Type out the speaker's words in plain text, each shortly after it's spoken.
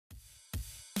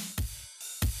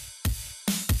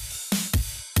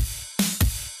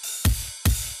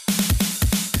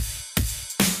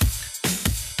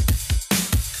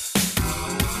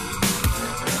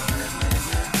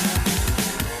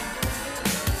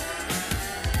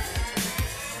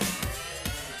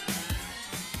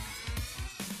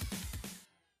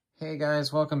Hey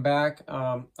guys, welcome back.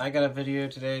 I got a video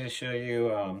today to show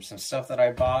you some stuff that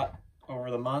I bought over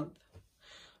the month.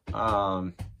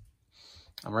 I'm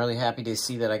really happy to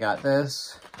see that I got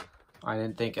this. I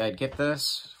didn't think I'd get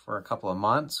this for a couple of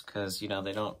months because, you know,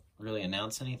 they don't really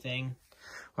announce anything.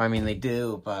 Well, I mean, they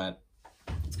do, but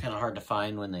it's kind of hard to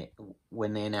find when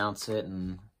they announce it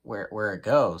and where it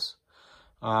goes.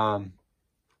 So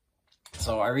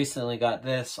I recently got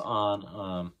this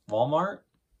on Walmart.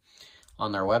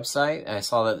 On their website. I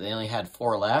saw that they only had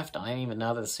 4 left. I didn't even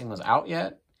know that this thing was out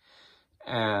yet.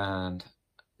 And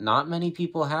not many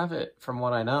people have it, from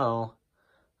what I know.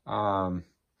 I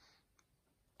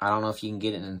don't know if you can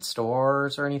get it in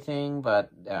stores or anything, but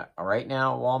right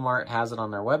now Walmart has it on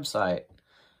their website.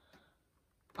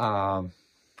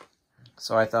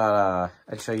 So I thought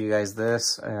I'd show you guys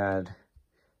this and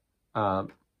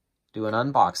do an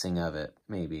unboxing of it,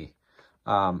 maybe.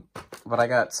 But I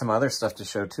got some other stuff to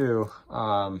show too.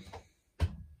 I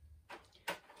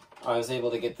was able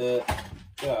to get the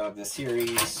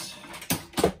series,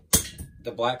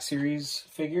 the Black Series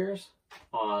figures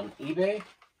on eBay.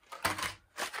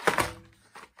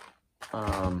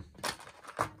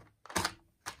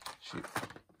 Shoot.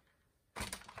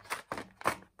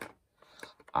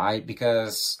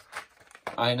 Because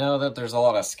I know that there's a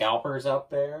lot of scalpers out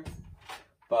there,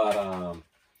 but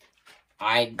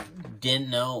I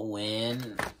didn't know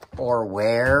when or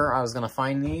where I was going to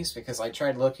find these because I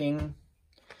tried looking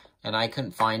and I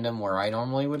couldn't find them where I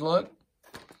normally would look.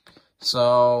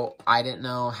 So I didn't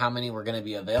know how many were going to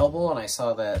be available, and I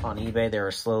saw that on eBay they were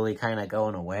slowly kind of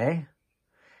going away.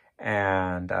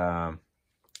 And I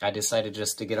decided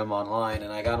just to get them online,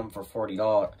 and I got them for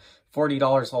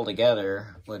 $40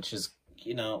 altogether, which is,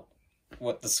 you know,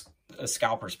 what the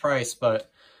scalper's price, but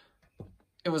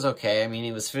it was okay. I mean,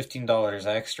 it was $15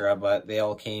 extra, but they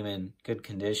all came in good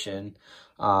condition.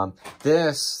 The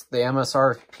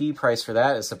MSRP price for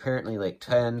that is apparently like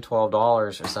 $10, $12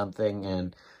 or something,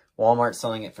 and Walmart's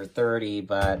selling it for $30,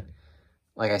 but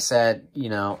like I said, you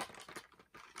know,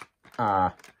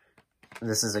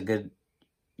 this is a good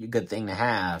thing to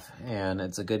have, and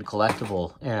it's a good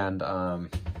collectible, and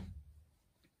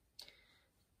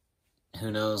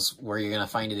who knows where you're going to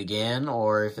find it again,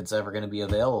 or if it's ever going to be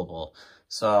available.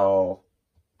 So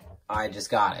I just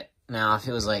got it. Now, if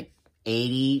it was like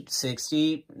 80,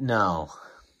 60, no.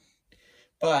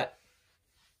 But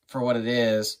for what it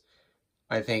is,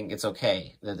 I think it's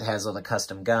okay. It has all the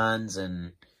custom guns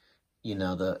and, you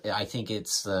know, I think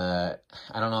it's I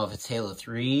don't know if it's Halo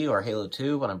 3 or Halo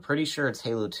 2, but I'm pretty sure it's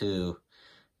Halo 2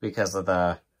 because of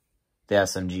the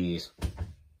SMGs,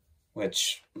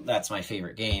 which that's my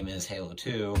favorite game is Halo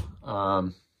 2.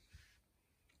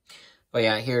 But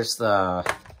yeah, here's the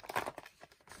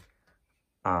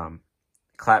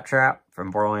Claptrap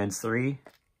from Borderlands 3.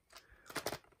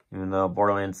 Even though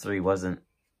Borderlands 3 wasn't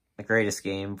the greatest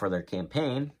game for their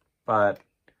campaign, but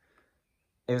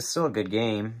it was still a good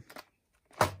game.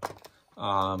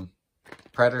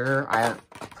 Predator, I haven't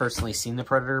personally seen the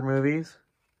Predator movies,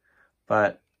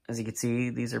 but as you can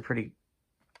see, these are pretty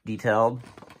detailed.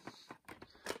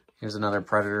 Here's another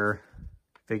Predator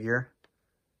figure.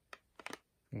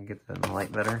 You can get that in the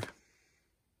light better.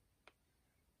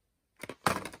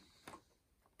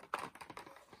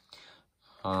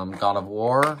 God of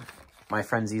War. My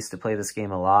friends used to play this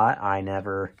game a lot. I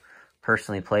never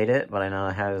personally played it, but I know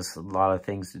it has a lot of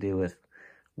things to do with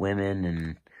women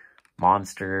and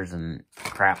monsters and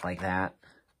crap like that.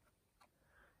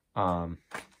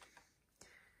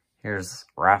 Here's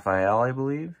Raphael, I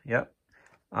believe. Yep.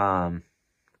 Now,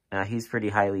 he's pretty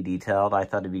highly detailed. I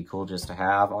thought it'd be cool just to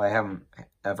have. I haven't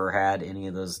ever had any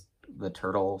of the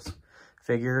Turtles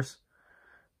figures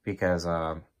because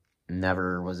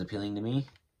never was appealing to me.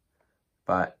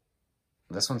 But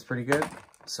this one's pretty good,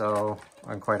 so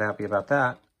I'm quite happy about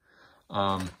that.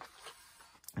 I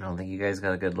don't think you guys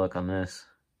got a good look on this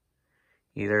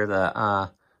either.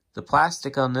 The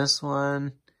plastic on this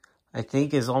one, I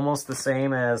think, is almost the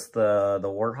same as the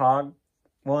Warthog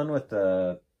one with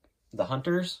the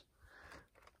Hunters,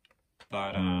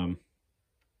 but I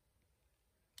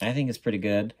think it's pretty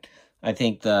good. I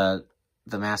think the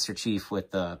Master Chief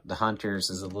with the Hunters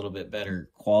is a little bit better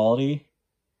quality,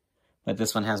 but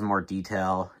this one has more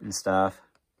detail and stuff.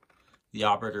 The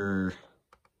Operator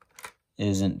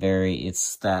isn't very,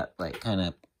 it's that like kind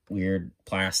of weird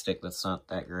plastic that's not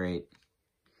that great,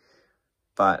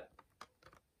 but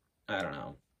I don't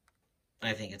know.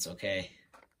 I think it's okay.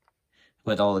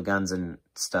 But all the guns and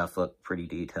stuff look pretty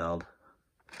detailed,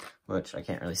 which I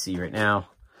can't really see right now.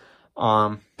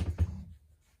 So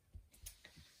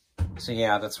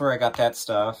yeah, that's where I got that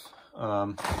stuff.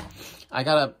 I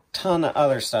got a ton of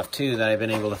other stuff too that I've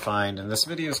been able to find, and this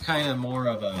video is kind of more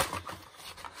of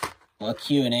a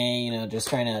Q&A, you know, just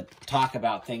trying to talk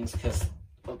about things, because,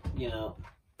 you know,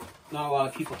 not a lot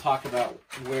of people talk about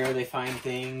where they find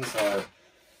things, or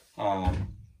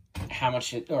how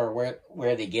much it, or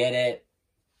where they get it,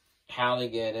 how they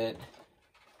get it.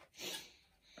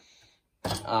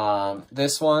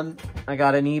 This one I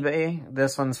got on eBay.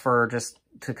 This one's for just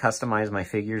to customize my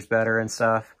figures better and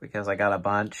stuff, because I got a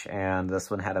bunch, and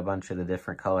this one had a bunch of the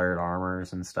different colored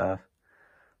armors and stuff.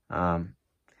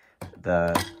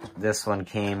 This one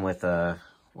came with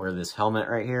where this helmet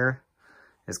right here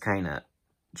is kind of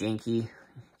janky.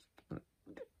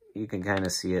 You can kind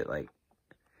of see it, like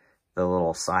the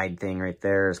little side thing right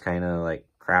there is kind of like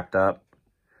crapped up,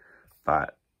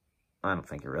 but I don't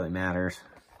think it really matters,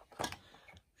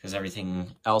 because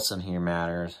everything else in here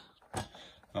matters.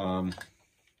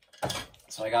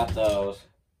 So I got those.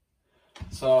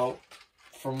 So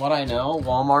from what I know,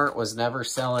 Walmart was never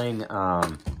selling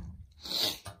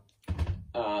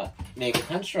Mega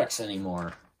Construx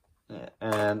anymore.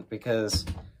 And because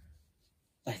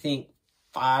I think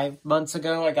 5 months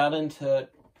ago I got into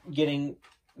getting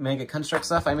Mega Construx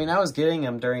stuff. I mean, I was getting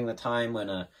them during the time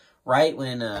when right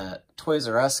when Toys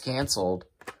R Us canceled.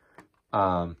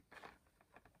 And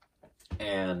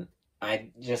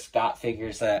I just got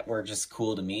figures that were just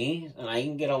cool to me, and I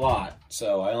didn't get a lot.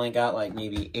 So I only got like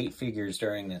maybe 8 figures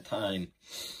during that time,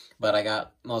 but I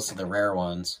got most of the rare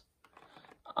ones.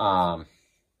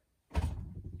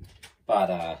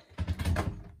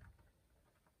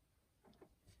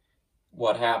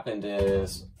 What happened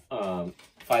is, 5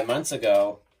 months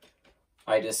ago,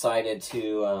 I decided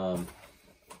to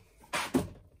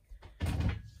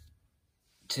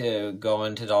go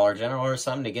into Dollar General or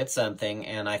something to get something,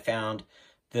 and I found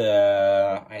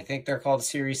I think they're called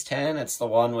Series 10. It's the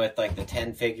one with like the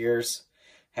 10 figures.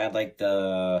 Had like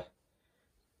the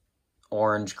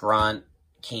orange grunt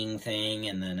king thing,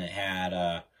 and then it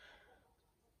had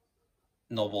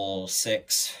Noble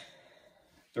 6,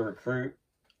 the recruit,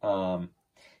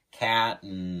 Cat,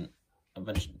 and a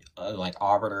bunch of like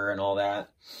Arbiter and all that.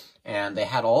 And they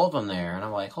had all of them there, and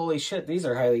I'm like, holy shit, these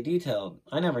are highly detailed.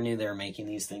 I never knew they were making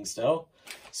these things still.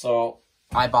 So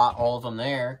I bought all of them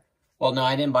there. Well, no,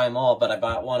 I didn't buy them all, but I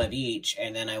bought one of each,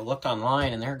 and then I looked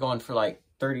online, and they're going for like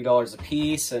 $30 a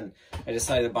piece, and I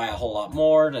decided to buy a whole lot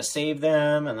more to save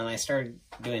them, and then I started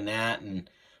doing that, and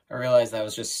I realized that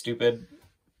was just stupid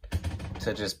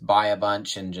to just buy a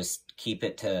bunch and just keep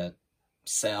it to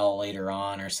sell later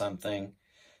on or something.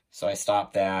 So I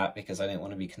stopped that because I didn't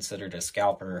want to be considered a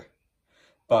scalper.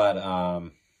 But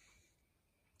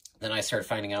then I started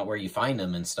finding out where you find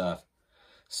them and stuff.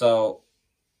 So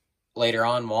later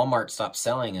on, Walmart stopped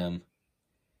selling them.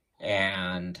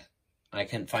 And I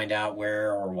couldn't find out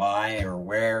where or why or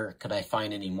where could I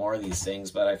find any more of these things.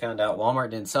 But I found out Walmart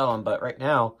didn't sell them. But right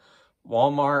now,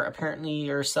 Walmart apparently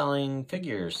are selling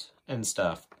figures and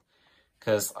stuff.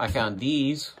 Because I found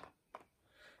these,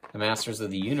 the Masters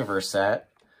of the Universe set,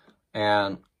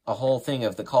 and a whole thing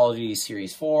of the Call of Duty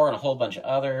Series 4, and a whole bunch of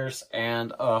others,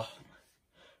 and a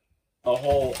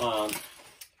whole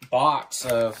box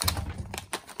of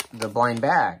the blind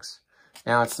bags.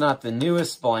 Now, it's not the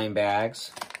newest blind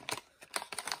bags,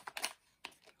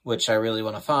 which I really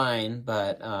want to find,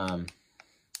 but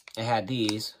it had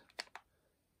these,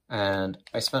 and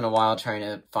I spent a while trying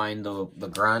to find the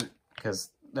grunt, because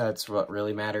that's what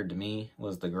really mattered to me,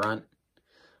 was the grunt.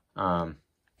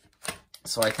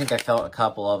 So I think I found a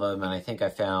couple of them, and I think I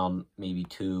found maybe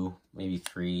 2, maybe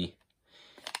 3.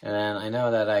 And then I know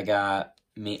that I got,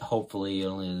 hopefully,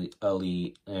 only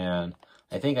Elite, and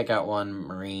I think I got 1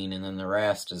 Marine, and then the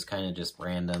rest is kind of just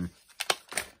random.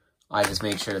 I just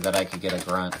made sure that I could get a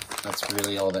grunt. That's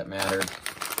really all that mattered.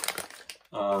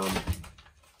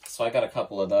 So I got a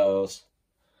couple of those.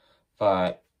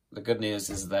 But the good news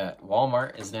is that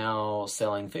Walmart is now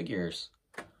selling figures.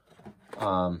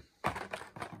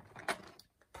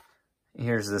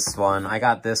 Here's this one. I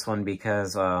got this one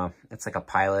because it's like a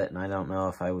pilot, and I don't know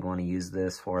if I would want to use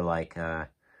this for like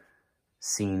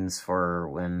scenes for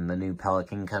when the new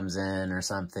Pelican comes in or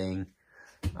something.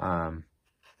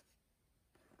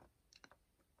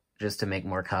 Just to make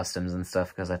more customs and stuff,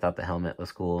 because I thought the helmet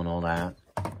was cool and all that.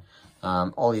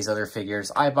 All these other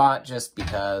figures I bought just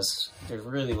because there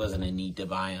really wasn't a need to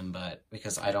buy them, but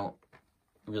because I don't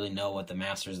really know what the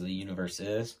Masters of the Universe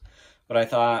is. But I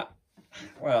thought,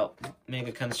 well,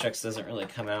 Mega Construx doesn't really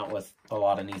come out with a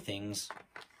lot of new things.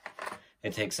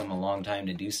 It takes them a long time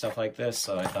to do stuff like this,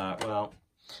 so I thought, well,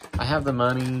 I have the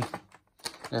money, and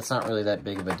it's not really that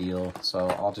big of a deal, so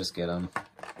I'll just get them.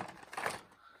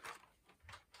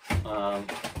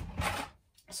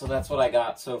 so that's what I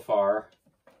got so far.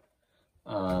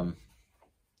 But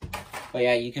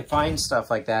yeah, you can find stuff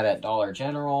like that at Dollar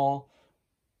General,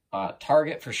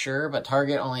 Target for sure, but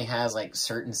Target only has like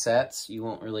certain sets. You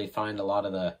won't really find a lot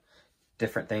of the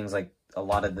different things, like a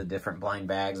lot of the different blind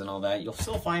bags and all that. You'll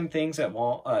still find things at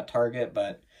Target,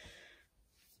 but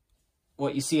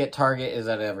what you see at Target is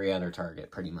at every other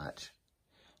Target, pretty much.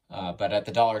 But at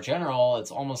the Dollar General, it's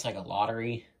almost like a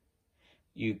lottery.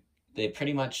 They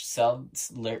pretty much sell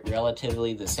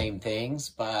relatively the same things,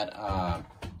 but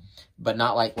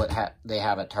not like what they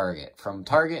have at Target. From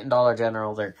Target and Dollar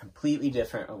General, they're completely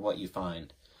different of what you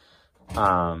find.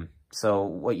 So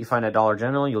what you find at Dollar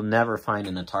General, you'll never find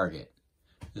in a Target,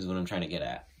 is what I'm trying to get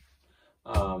at.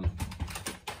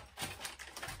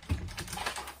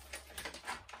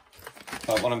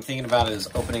 But what I'm thinking about is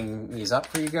opening these up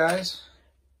for you guys.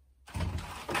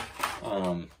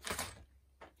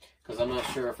 Because I'm not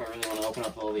sure if I really want to open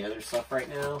up all the other stuff right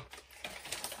now.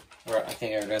 Or I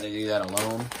think I'd rather do that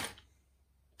alone.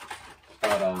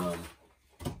 But,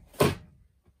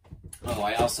 oh,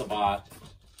 I also bought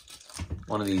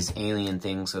one of these alien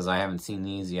things because I haven't seen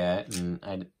these yet.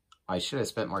 And I should have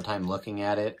spent more time looking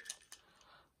at it.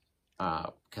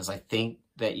 Because I think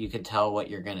that you could tell what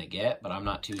you're going to get, but I'm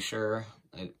not too sure.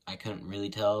 I couldn't really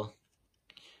tell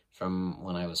from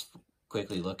when I was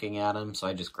quickly looking at them, so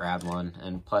I just grabbed one.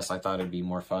 And plus, I thought it'd be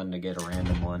more fun to get a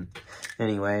random one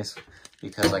anyways,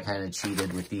 because I kind of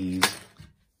cheated with these.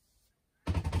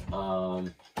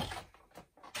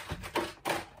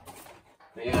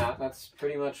 Yeah, that's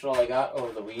pretty much all I got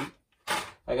over the week.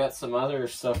 I got some other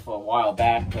stuff a while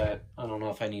back, but I don't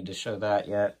know if I need to show that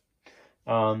yet.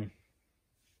 Because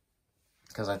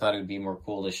I thought it would be more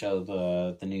cool to show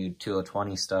the new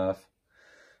 2020 stuff.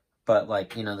 But,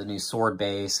 like, you know, the new sword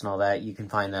base and all that, you can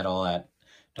find that all at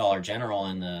Dollar General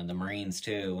and the Marines,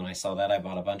 too. When I saw that, I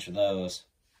bought a bunch of those.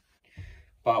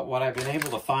 But what I've been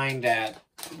able to find at,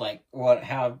 like, what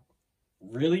have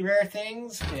really rare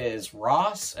things is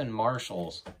Ross and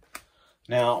Marshalls.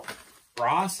 Now,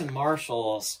 Ross and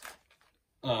Marshalls,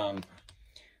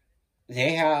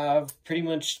 they have pretty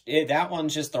much, that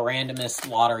one's just the randomest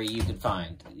lottery you can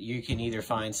find. You can either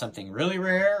find something really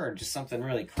rare or just something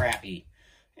really crappy.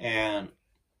 And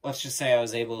let's just say I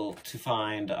was able to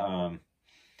find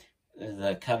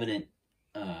the Covenant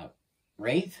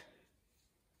Wraith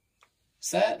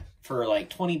set for like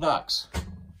 20 bucks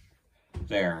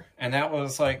there. And that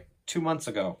was like 2 months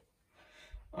ago.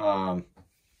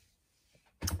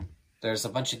 There's a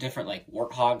bunch of different like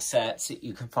Warthog sets that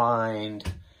you can find.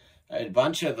 A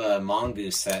bunch of the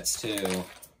Mongoose sets too.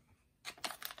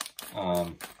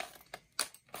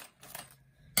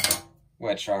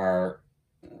 Which are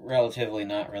relatively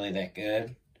not really that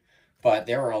good. But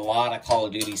there were a lot of Call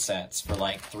of Duty sets for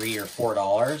like $3 or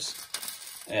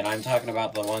 $4. And I'm talking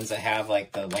about the ones that have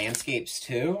like the landscapes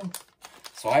too.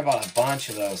 So I bought a bunch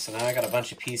of those. So now I got a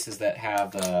bunch of pieces that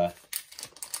have the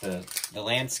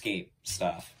landscape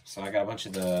stuff. So I got a bunch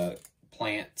of the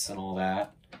plants and all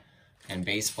that. And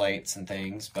base plates and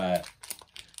things. But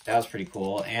that was pretty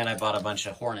cool. And I bought a bunch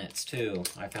of Hornets too.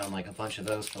 I found like a bunch of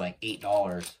those for like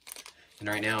 $8. And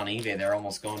right now on eBay, they're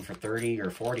almost going for 30 or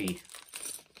 40.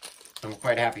 I'm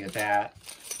quite happy with that.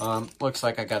 Looks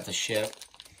like I got the ship.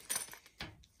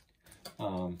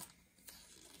 You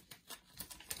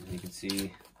can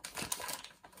see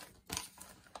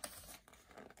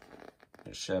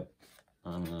the ship.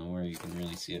 I don't know where you can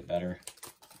really see it better.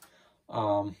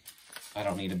 I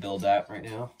don't need to build that right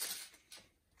now.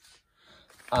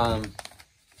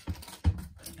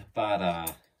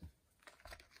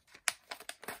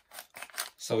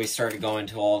 So we started going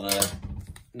to all the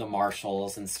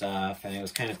Marshalls and stuff, and it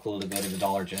was kind of cool to go to the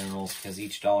Dollar Generals because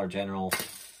each Dollar General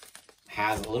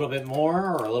has a little bit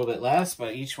more or a little bit less,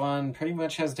 but each one pretty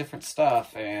much has different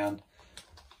stuff, and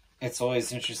it's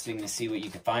always interesting to see what you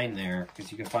can find there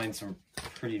because you can find some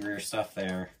pretty rare stuff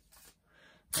there.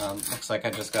 Looks like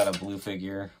I just got a blue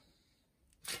figure.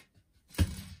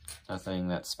 Nothing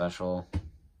that special. It's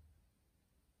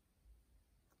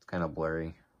kind of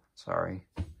blurry. Sorry.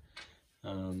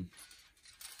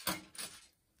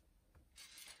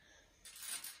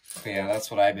 But yeah,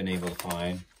 that's what I've been able to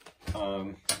find.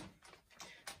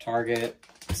 Target,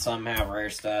 some have rare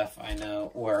stuff. I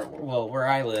know where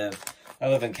I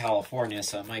live in California,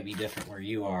 so it might be different where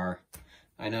you are.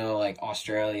 I know like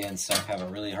Australia and stuff have a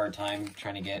really hard time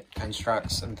trying to get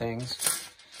Construx and things.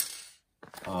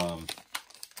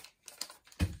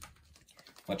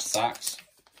 Which sucks.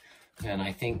 And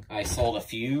I think I sold a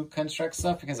few Construx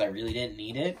stuff because I really didn't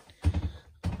need it.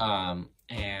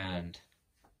 And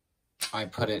I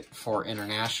put it for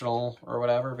international or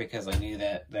whatever because I knew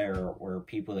that there were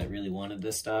people that really wanted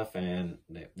this stuff and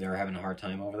they were having a hard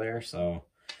time over there. So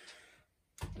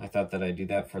I thought that I'd do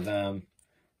that for them.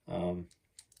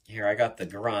 Here I got the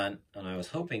Grunt, and I was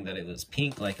hoping that it was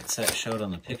pink like it showed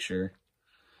on the picture.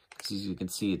 Because as you can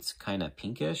see, it's kind of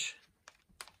pinkish.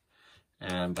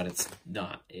 But it's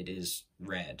not. It is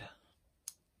red.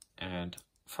 And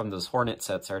from those Hornet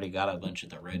sets, I already got a bunch of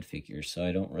the red figures, so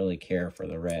I don't really care for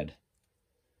the red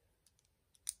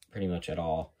pretty much at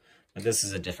all. But this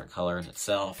is a different color in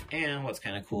itself. And what's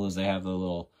kind of cool is they have the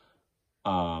little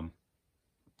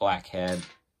black head.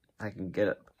 I can get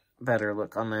a better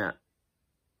look on that.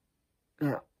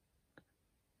 Yeah.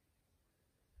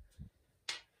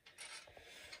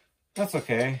 That's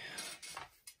okay.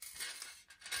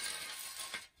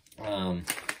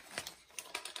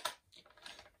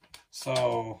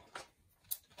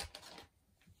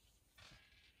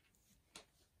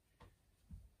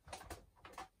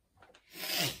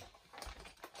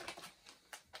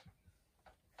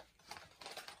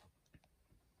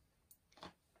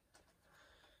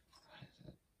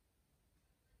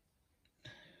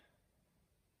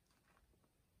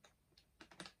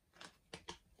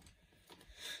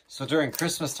 So during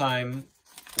Christmas time,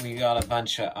 we got a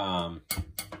bunch of,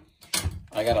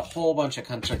 I got a whole bunch of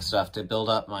Construx stuff to build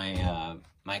up my,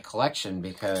 my collection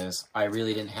because I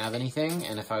really didn't have anything.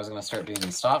 And if I was going to start doing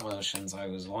the stop motions, I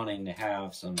was wanting to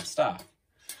have some stuff.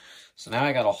 So now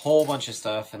I got a whole bunch of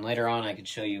stuff, and later on I can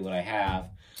show you what I have.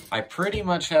 I pretty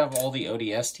much have all the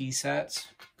ODST sets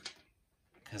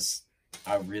because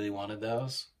I really wanted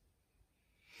those.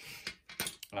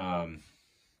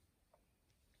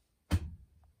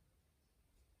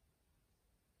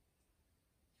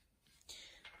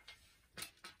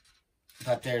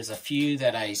 But there's a few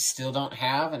that I still don't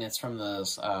have, and it's from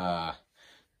those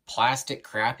plastic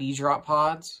crappy drop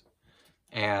pods.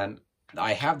 And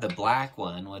I have the black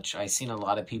one, which I've seen a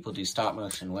lot of people do stop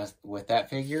motion with that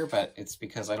figure, but it's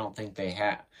because I don't think they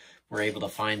were able to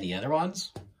find the other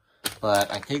ones.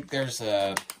 But I think there's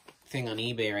a thing on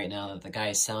eBay right now that the guy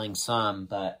is selling some,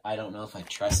 but I don't know if I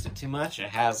trust it too much. It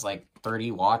has like 30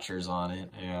 watchers on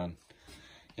it, and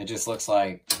it just looks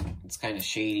like it's kind of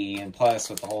shady. And plus,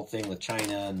 with the whole thing with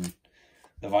China and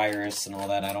the virus and all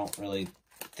that, I don't really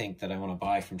think that I want to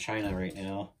buy from China right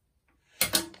now.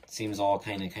 It seems all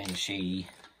kind of shady.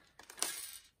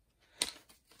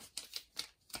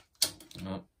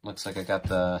 Oh, looks like I got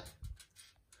the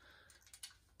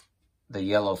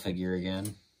yellow figure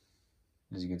again,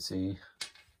 as you can see.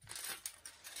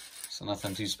 So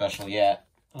nothing too special yet.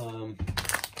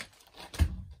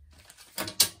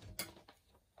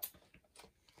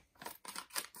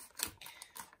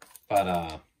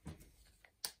 But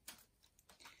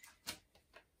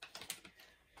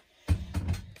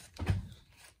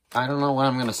I don't know when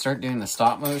I'm going to start doing the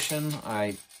stop motion.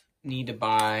 I need to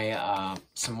buy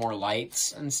some more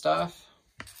lights and stuff.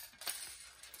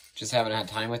 Just haven't had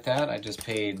time with that. I just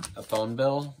paid a phone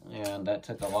bill, and that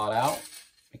took a lot out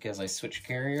because I switched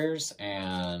carriers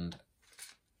and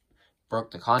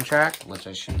broke the contract, which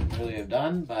I shouldn't really have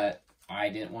done, but I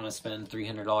didn't want to spend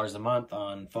 $300 a month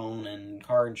on phone and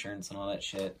car insurance and all that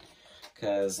shit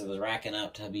because it was racking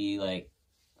up to be like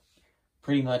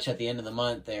pretty much at the end of the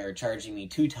month they were charging me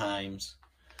 2 times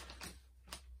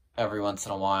every once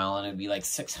in a while, and it'd be like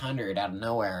 $600 out of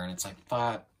nowhere, and it's like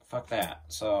fuck that.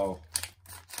 So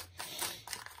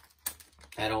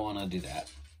I don't want to do that.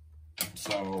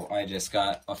 So I just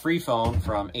got a free phone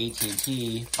from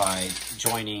AT&T by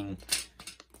joining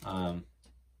one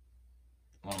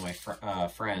of my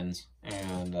friends,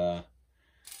 and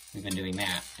we've been doing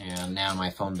that, and now my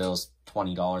phone bill's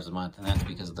 $20 a month, and that's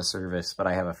because of the service, but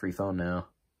I have a free phone now.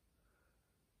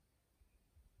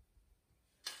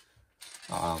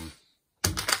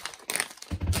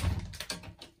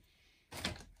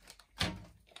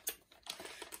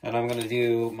 And I'm going to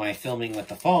do my filming with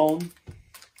the phone,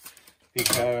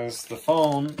 because the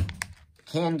phone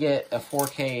can get a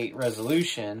 4K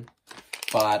resolution,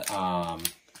 but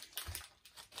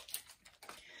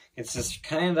it's just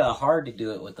kind of hard to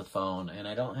do it with the phone, and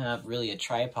I don't have really a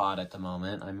tripod at the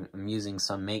moment. I'm using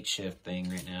some makeshift thing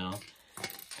right now,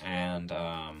 and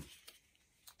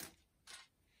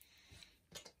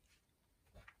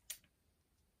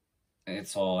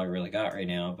it's all I really got right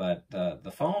now. But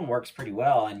the phone works pretty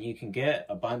well, and you can get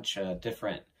a bunch of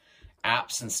different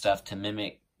apps and stuff to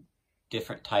mimic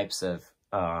different types of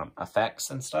effects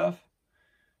and stuff.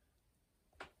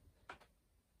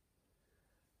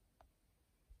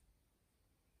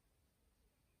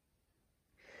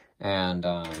 And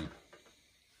well,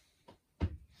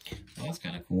 that's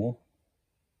kind of cool.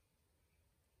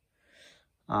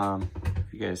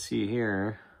 If you guys see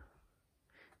here,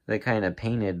 they kind of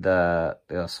painted the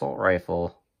assault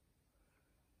rifle.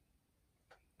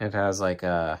 It has like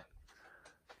a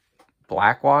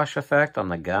black wash effect on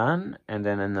the gun, and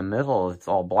then in the middle it's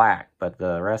all black, but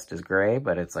the rest is gray,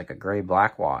 but it's like a gray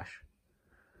black wash.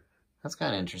 That's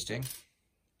kind of interesting.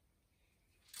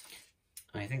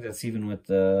 I think that's even with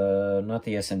the, not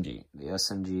the SMG. The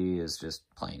SMG is just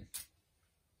plain.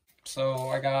 So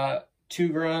I got 2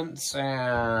 grunts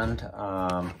and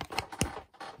a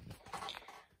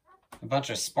bunch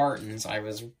of Spartans. I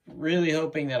was really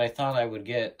hoping that I thought I would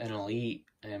get an elite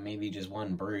and maybe just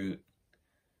 1 brute.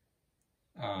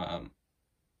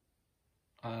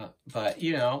 But,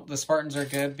 you know, the Spartans are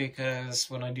good because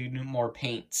when I do more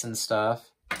paints and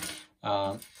stuff,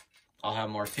 I'll have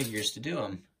more figures to do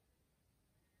them.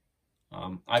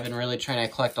 I've been really trying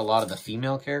to collect a lot of the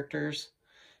female characters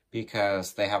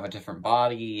because they have a different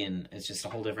body and it's just a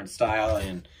whole different style,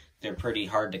 and they're pretty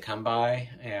hard to come by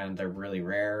and they're really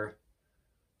rare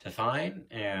to find.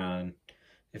 And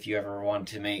if you ever want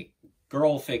to make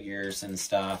girl figures and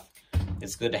stuff,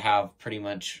 it's good to have pretty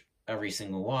much every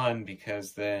single one,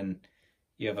 because then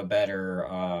you have a better,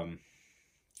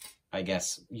 I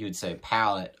guess you would say,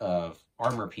 palette of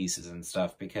armor pieces and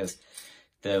stuff, because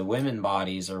the women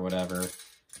bodies or whatever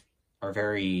are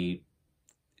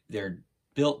they're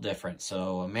built different.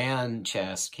 So a man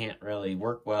chest can't really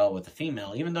work well with a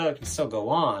female, even though it can still go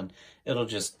on, it'll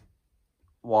just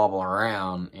wobble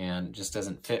around and just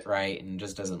doesn't fit right and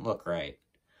just doesn't look right.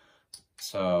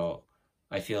 So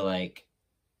I feel like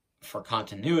for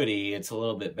continuity, it's a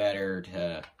little bit better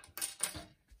to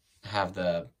have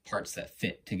the parts that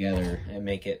fit together and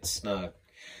make it snug.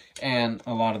 And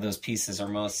a lot of those pieces are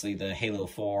mostly the Halo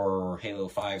 4 or Halo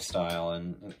 5 style,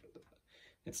 and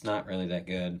it's not really that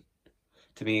good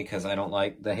to me because I don't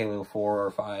like the Halo 4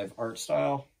 or 5 art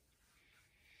style.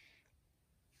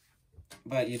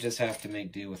 But you just have to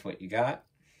make do with what you got.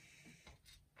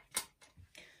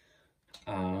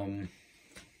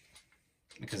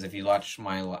 Because if you watch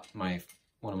one of my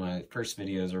first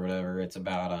videos or whatever, it's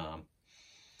about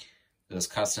those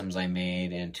customs I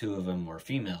made, and 2 of them were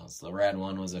females. The red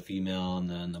one was a female, and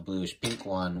then the bluish pink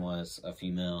one was a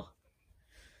female.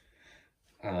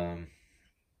 And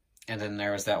then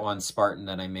there was that one Spartan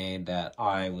that I made that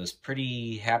I was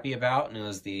pretty happy about, and it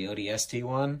was the ODST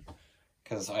one,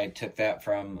 because I took that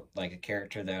from like a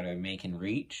character that I would make in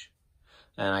Reach,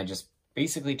 and I just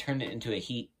basically turned it into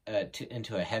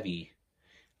into a heavy,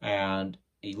 and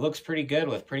he looks pretty good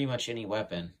with pretty much any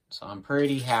weapon. So I'm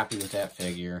pretty happy with that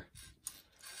figure.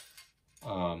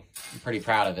 I'm pretty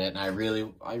proud of it, and I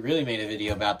really made a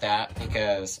video about that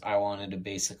because I wanted to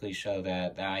basically show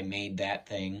that I made that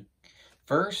thing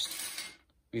first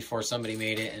before somebody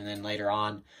made it, and then later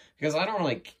on, because I don't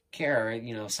really care,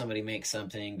 you know, if somebody makes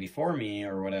something before me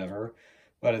or whatever,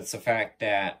 but it's the fact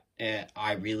that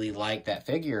I really like that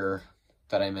figure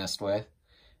that I messed with,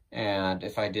 and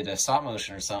if I did a stop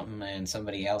motion or something and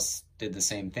somebody else did the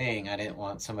same thing, I didn't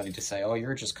want somebody to say, oh,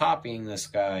 you're just copying this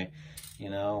guy. You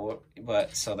know,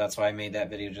 but so that's why I made that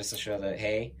video, just to show that,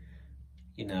 hey,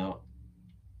 you know,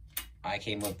 I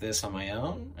came with this on my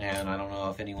own, and I don't know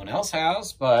if anyone else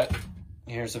has, but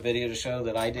here's a video to show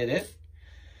that I did it,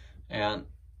 and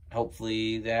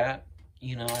hopefully that,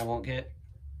 you know, I won't get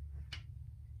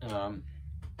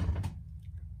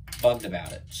bugged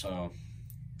about it. So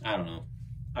I don't know.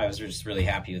 I was just really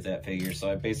happy with that figure, so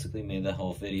I basically made the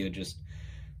whole video just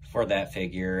for that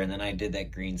figure, and then I did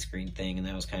that green screen thing, and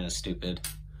that was kind of stupid.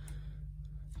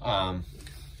 I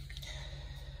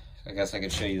guess I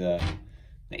could show you the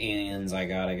aliens I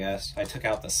got, I guess. I took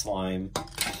out the slime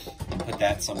and put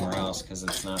that somewhere else because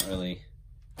it's not really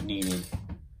needed.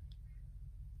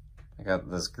 I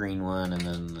got this green one and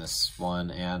then this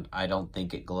one, and I don't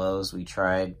think it glows. We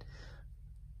tried.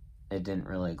 It didn't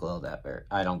really glow that very.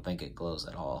 I don't think it glows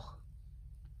at all,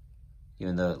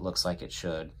 even though it looks like it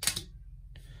should.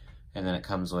 And then it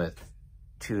comes with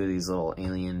 2 of these little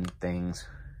alien things.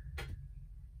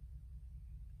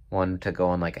 One to go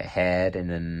on like a head, and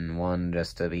then one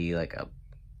just to be like a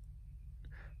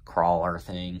crawler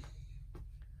thing.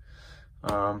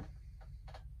 So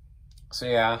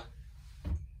yeah,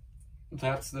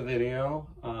 that's the video.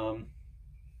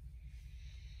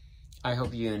 I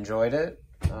hope you enjoyed it.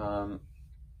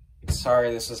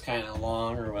 Sorry this was kind of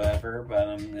long or whatever, but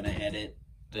I'm gonna edit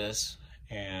this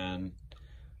and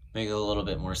make it a little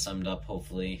bit more summed up,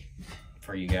 hopefully,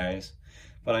 for you guys.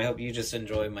 But I hope you just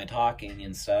enjoy my talking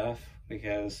and stuff,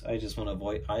 because I just want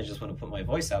to put my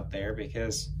voice out there,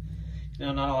 because, you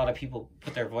know, not a lot of people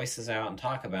put their voices out and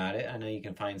talk about it. I know you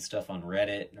can find stuff on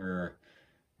Reddit or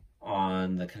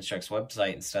on the Construx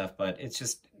website and stuff, but it's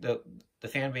just the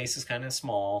fan base is kind of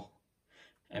small.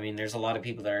 I mean, there's a lot of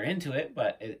people that are into it,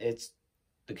 but it's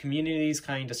the community is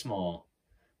kind of small.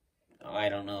 I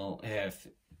don't know if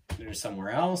there's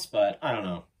somewhere else, but I don't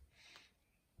know.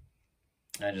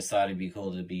 I just thought it'd be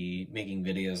cool to be making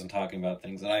videos and talking about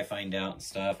things that I find out and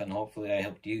stuff, and hopefully I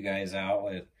helped you guys out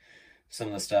with some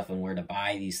of the stuff and where to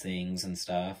buy these things and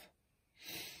stuff.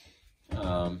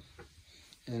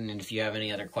 And if you have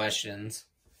any other questions,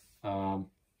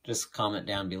 just comment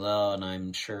down below, and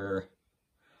I'm sure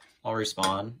I'll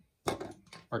respond,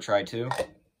 or try to.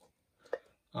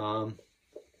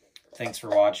 Thanks for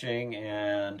watching,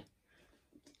 and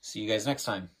see you guys next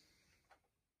time.